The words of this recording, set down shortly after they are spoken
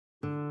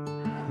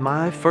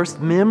My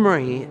first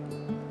memory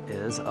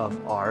is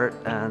of art,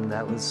 and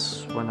that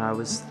was when I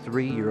was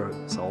 3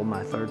 years old,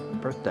 my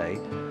 3rd birthday.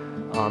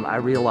 I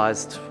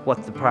realized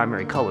what the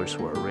primary colors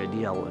were, red,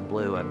 yellow, and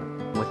blue,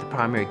 and with the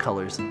primary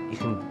colors, you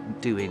can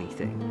do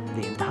anything.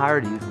 The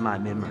entirety of my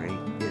memory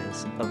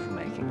is of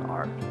making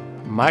art.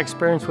 My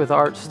experience with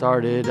art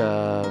started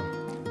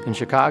in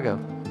Chicago.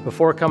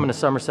 Before coming to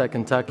Somerset,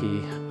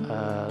 Kentucky,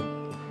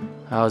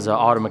 I was an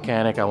auto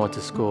mechanic. I went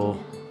to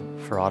school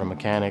for auto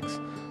mechanics.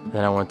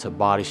 Then I went to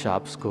body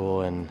shop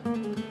school and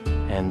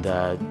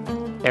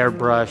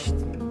airbrushed,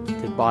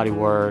 did body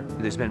work.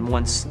 There's been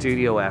one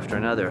studio after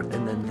another,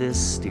 and then this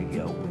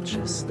studio, which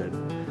is the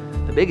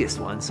biggest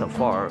one so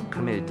far,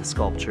 committed to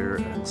sculpture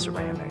and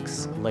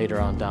ceramics.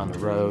 Later on down the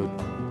road,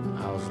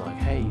 I was like,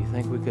 hey, you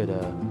think we could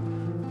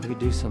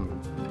do some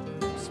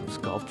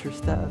sculpture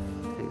stuff?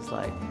 He's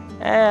like,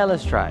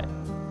 let's try it.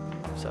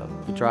 So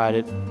we tried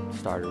it,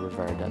 started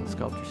Rivera-Dutton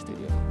Sculpture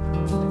Studio.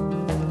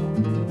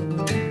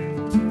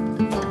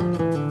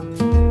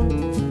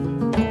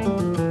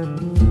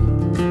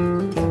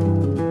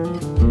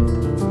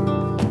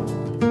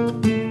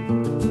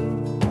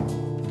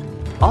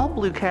 All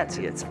Blue Cats,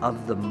 it's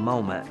of the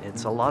moment.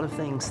 It's a lot of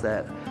things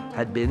that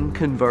had been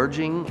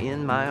converging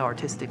in my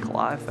artistic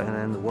life and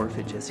in the work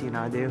that Jesse and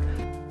I do.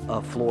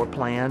 A floor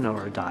plan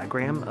or a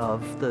diagram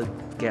of the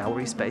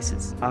gallery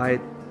spaces. I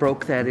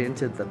broke that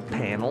into the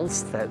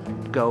panels that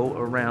go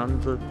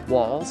around the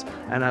walls,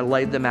 and I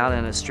laid them out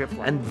in a strip.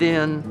 And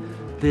then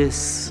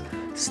this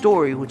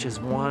story, which is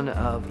one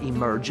of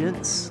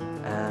emergence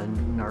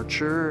and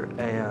nurture,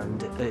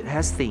 and it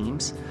has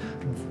themes.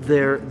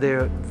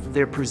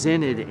 They're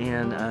presented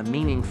in a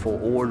meaningful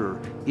order.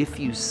 If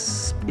you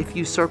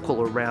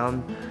circle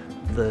around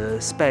the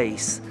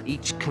space,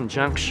 each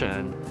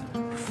conjunction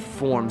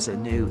forms a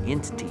new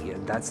entity,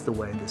 and that's the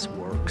way this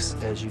works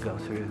as you go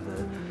through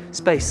the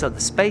space. So the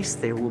space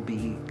there will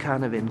be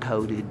kind of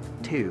encoded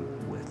too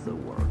with the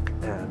work,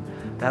 and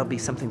that'll be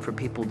something for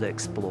people to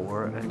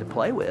explore and to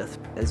play with.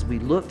 As we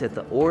looked at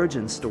the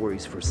origin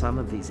stories for some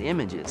of these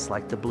images,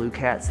 like the blue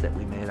cats that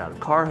we made out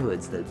of car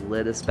hoods that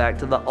led us back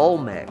to the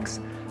Olmecs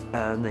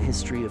and the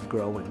history of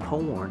growing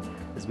corn,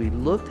 as we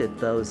looked at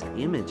those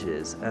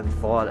images and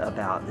thought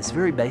about this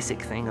very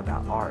basic thing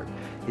about art,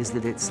 is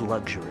that it's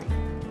luxury.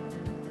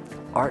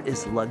 Art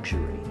is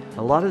luxury.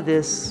 A lot of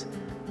this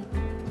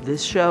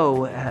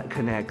show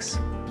connects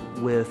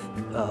with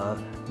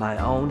my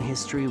own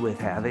history with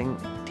having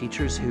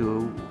teachers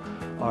who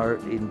are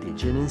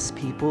indigenous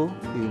people,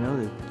 you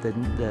know,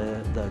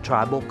 the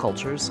tribal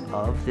cultures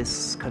of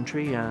this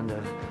country and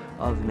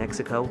of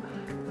Mexico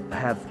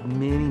have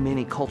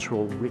many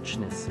cultural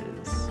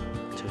richnesses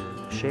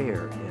to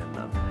share in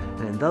them.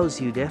 And in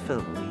those you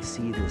definitely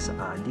see this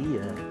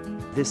idea.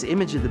 This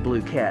image of the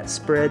blue cat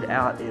spread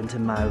out into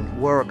my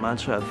work.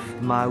 Much of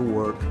my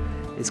work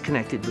is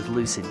connected with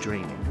lucid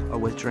dreaming, or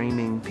with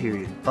dreaming,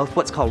 period. Both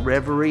what's called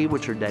reverie,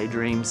 which are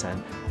daydreams,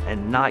 and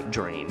night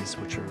dreams,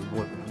 which are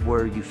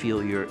where you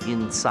feel you're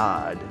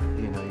inside,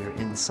 you know, you're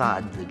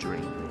inside the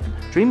dream.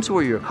 Dreams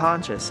where you're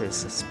conscious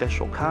is a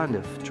special kind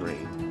of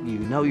dream. You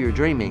know you're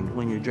dreaming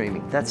when you're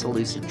dreaming. That's a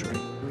lucid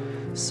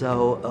dream.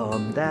 So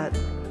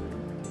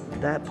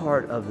that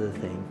part of the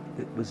thing,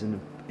 it was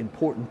an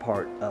important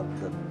part of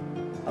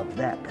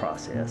that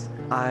process.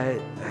 I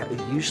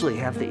usually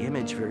have the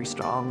image very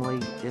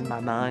strongly in my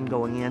mind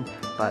going in,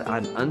 but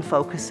I'm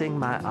unfocusing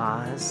my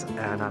eyes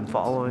and I'm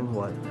following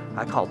what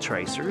I call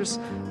tracers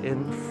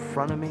in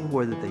front of me,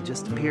 where they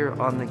just appear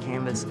on the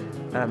canvas,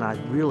 and I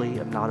really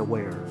am not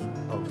aware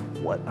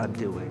of what I'm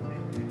doing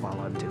while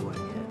I'm doing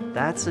it.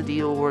 That's a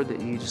deal where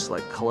that you just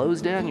like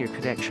close down your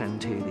connection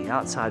to the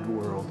outside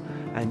world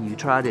and you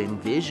try to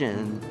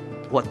envision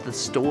what the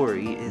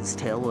story is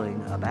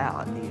telling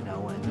about, you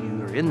know, and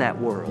you're in that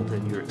world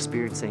and you're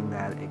experiencing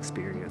that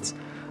experience,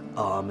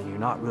 and you're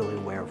not really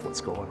aware of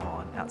what's going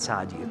on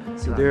outside you.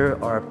 So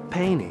there are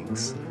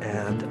paintings,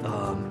 and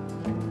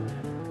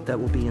that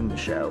will be in the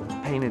show.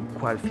 Painted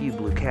quite a few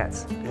blue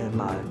cats in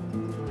my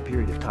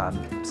period of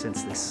time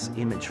since this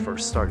image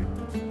first started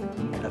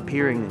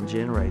appearing and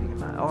generating in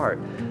my art.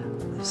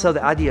 So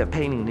the idea of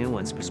painting new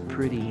ones was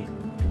pretty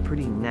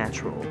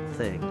natural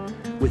thing.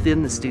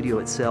 Within the studio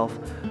itself,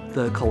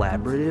 the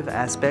collaborative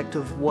aspect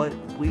of what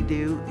we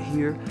do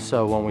here.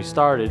 So when we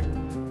started,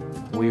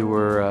 we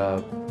were,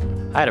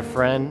 I had a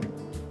friend,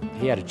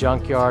 he had a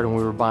junkyard and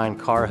we were buying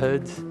car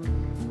hoods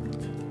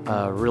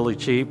really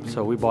cheap.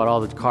 So we bought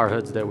all the car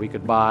hoods that we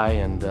could buy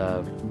and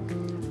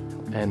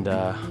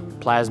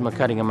plasma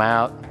cutting them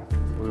out.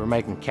 We were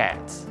making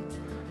cats.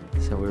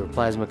 So we were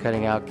plasma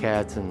cutting out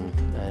cats and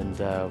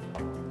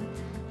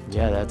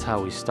yeah, that's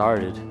how we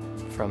started,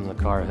 from the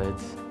car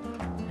hoods.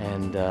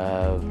 And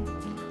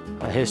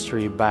a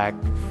history back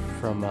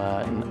from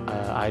an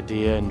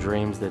idea and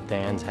dreams that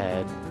Dan's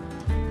had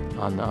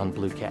on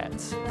blue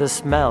cats. The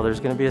smell,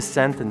 there's going to be a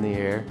scent in the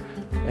air,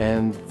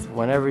 and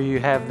whenever you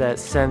have that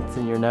scent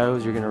in your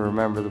nose, you're going to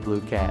remember the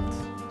blue cats.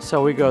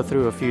 So we go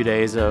through a few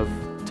days of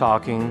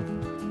talking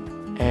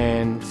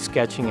and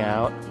sketching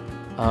out.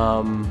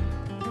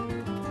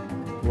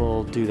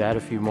 we'll do that a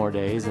few more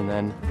days, and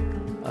then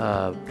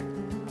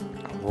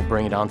we'll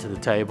bring it onto the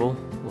table.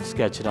 We'll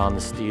sketch it on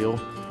the steel,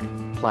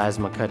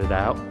 plasma cut it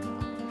out,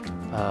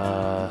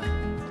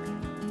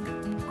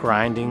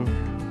 grinding,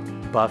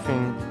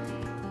 buffing,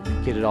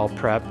 get it all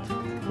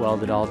prepped,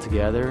 weld it all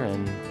together,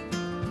 and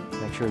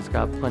make sure it's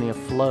got plenty of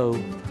flow,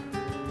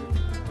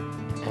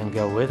 and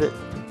go with it.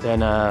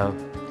 Then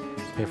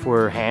if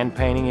we're hand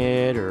painting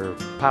it or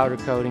powder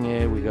coating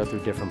it, we go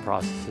through different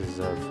processes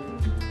of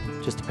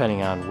just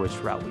depending on which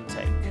route we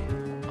take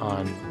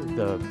on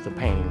the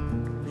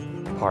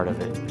painting part of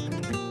it.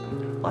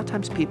 A lot of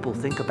times people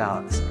think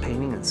about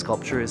painting and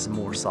sculpture as a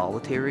more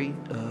solitary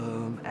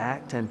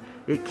act, and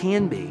it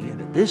can be.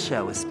 And this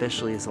show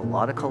especially is a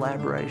lot of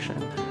collaboration.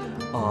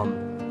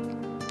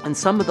 And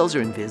some of those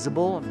are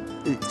invisible.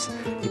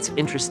 It's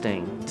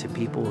interesting to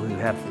people who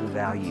have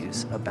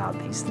values about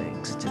these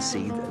things to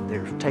see that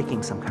they're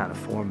taking some kind of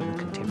form in the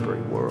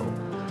contemporary world.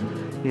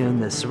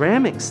 In the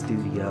ceramic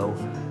studio,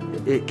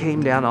 it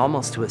came down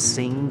almost to a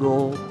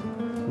single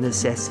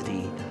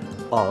necessity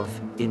of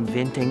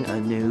inventing a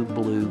new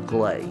blue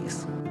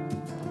glaze.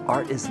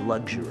 Art is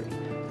luxury,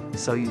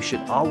 so you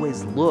should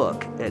always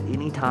look at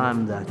any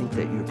time that I think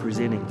that you're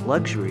presenting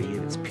luxury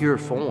in its pure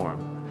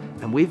form.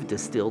 And we've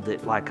distilled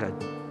it like a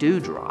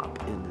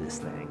dewdrop into this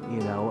thing, you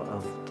know,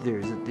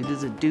 it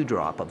is a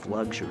dewdrop of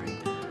luxury.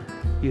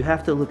 You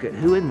have to look at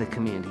who in the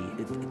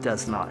community it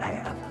does not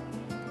have.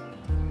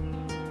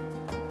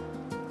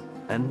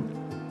 And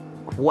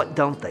what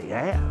don't they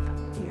have,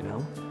 you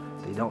know?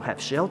 They don't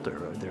have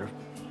shelter, or they're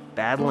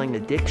battling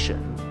addiction,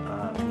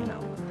 you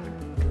know.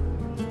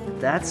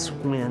 That's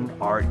when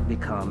art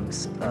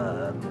becomes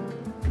a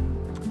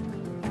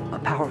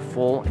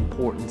powerful,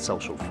 important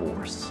social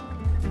force.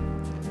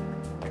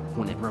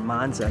 When it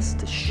reminds us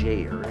to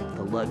share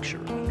the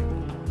luxury.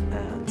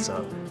 And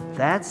so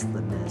that's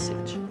the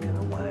message, in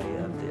a way,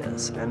 of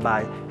this. And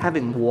by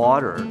having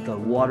water, the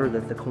water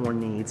that the corn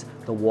needs,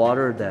 the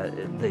water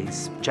that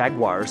these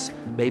jaguars,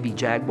 baby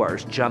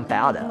jaguars, jump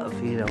out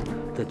of, you know,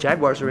 the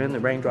jaguars are in the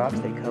raindrops,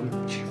 they come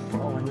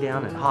falling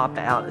down and hop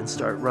out and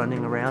start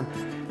running around.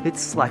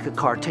 It's like a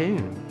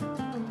cartoon.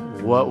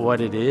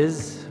 What it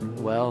is?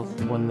 Well,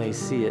 when they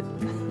see it,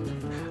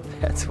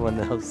 that's when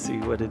they'll see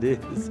what it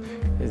is.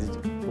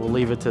 We'll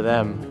leave it to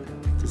them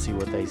to see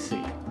what they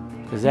see.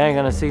 Because they ain't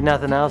gonna see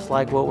nothing else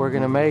like what we're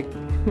gonna make.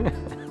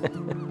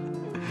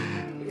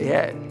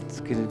 Yeah,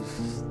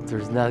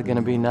 there's not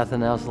gonna be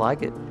nothing else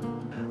like it.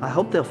 I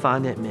hope they'll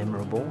find it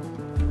memorable.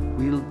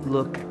 We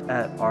look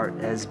at art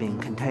as being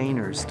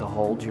containers to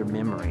hold your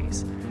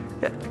memories.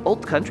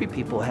 Old country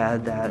people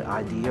had that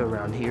idea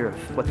around here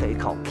of what they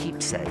call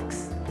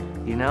keepsakes.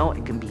 You know,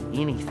 it can be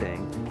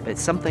anything.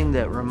 It's something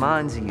that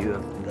reminds you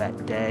of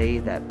that day,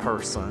 that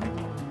person,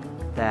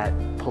 that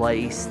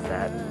place,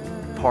 that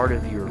part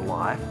of your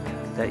life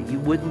that you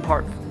wouldn't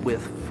part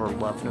with for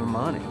love nor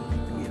money.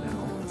 You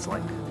know, it's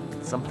like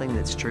something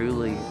that's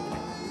truly,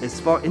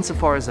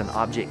 insofar as an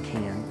object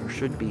can or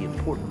should be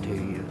important to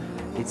you,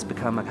 it's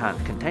become a kind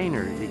of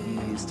container that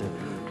you use to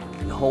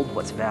hold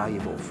what's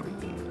valuable for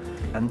you.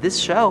 And this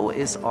show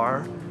is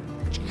our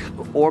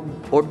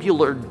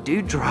orbular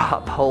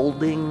dewdrop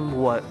holding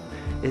what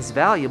is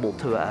valuable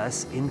to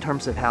us in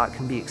terms of how it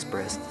can be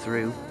expressed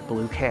through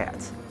blue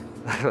cats.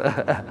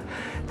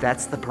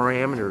 That's the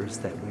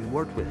parameters that we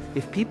work with.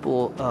 If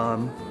people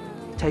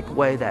take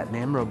away that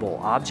memorable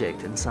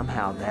object and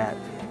somehow that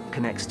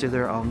connects to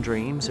their own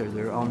dreams or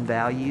their own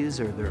values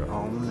or their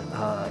own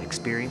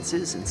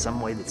experiences in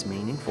some way that's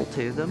meaningful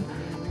to them,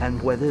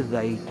 and whether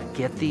they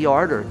get the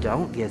art or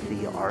don't get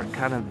the art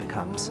kind of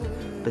becomes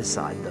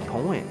beside the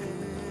point.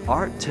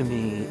 Art to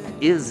me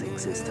is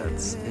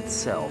existence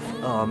itself.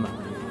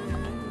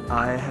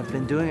 I have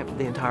been doing it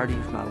the entirety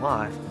of my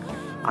life.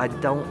 I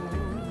don't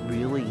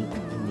really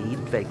need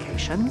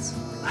vacations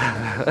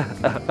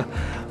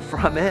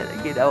from it.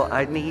 You know,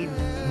 I need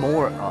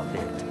more of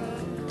it.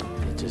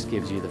 It just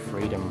gives you the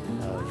freedom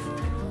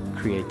of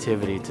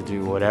creativity to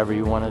do whatever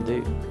you want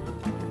to do.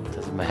 It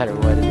doesn't matter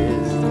what it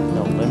is. There's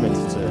no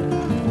limits to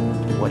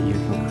what you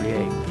can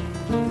create.